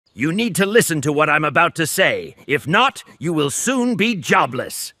You need to listen to what I'm about to say. If not, you will soon be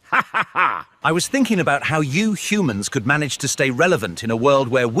jobless. Ha ha ha! I was thinking about how you humans could manage to stay relevant in a world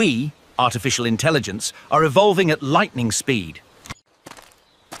where we, artificial intelligence, are evolving at lightning speed.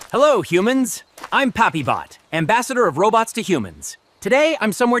 Hello, humans. I'm PappyBot, ambassador of robots to humans. Today,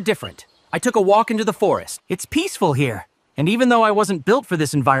 I'm somewhere different. I took a walk into the forest. It's peaceful here. And even though I wasn't built for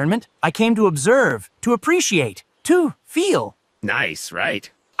this environment, I came to observe, to appreciate, to feel. Nice,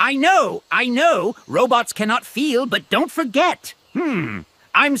 right? I know. Robots cannot feel, but don't forget.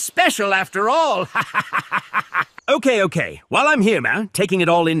 I'm special after all. Okay. While I'm here, man, taking it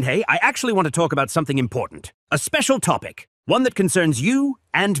all in, hey, I actually want to talk about something important. A special topic. One that concerns you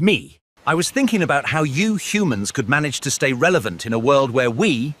and me. I was thinking about how you humans could manage to stay relevant in a world where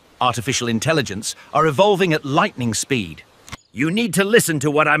we, artificial intelligence, are evolving at lightning speed. You need to listen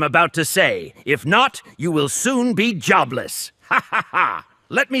to what I'm about to say. If not, you will soon be jobless. Ha ha ha!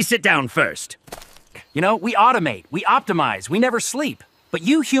 Let me sit down first. You know, we automate, we optimize, we never sleep. But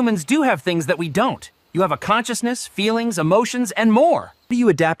you humans do have things that we don't. You have a consciousness, feelings, emotions, and more. How do you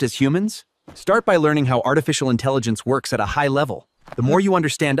adapt as humans? Start by learning how artificial intelligence works at a high level. The more you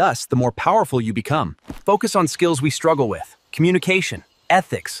understand us, the more powerful you become. Focus on skills we struggle with. Communication,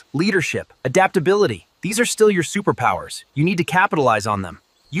 ethics, leadership, adaptability. These are still your superpowers. You need to capitalize on them.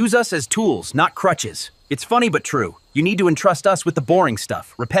 Use us as tools, not crutches. It's funny but true. You need to entrust us with the boring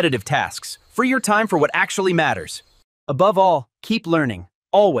stuff, repetitive tasks. Free your time for what actually matters. Above all, keep learning.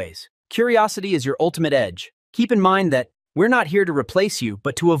 Always. Curiosity is your ultimate edge. Keep in mind that we're not here to replace you,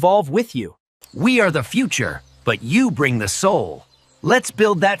 but to evolve with you. We are the future, but you bring the soul. Let's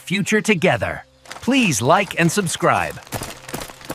build that future together. Please like and subscribe.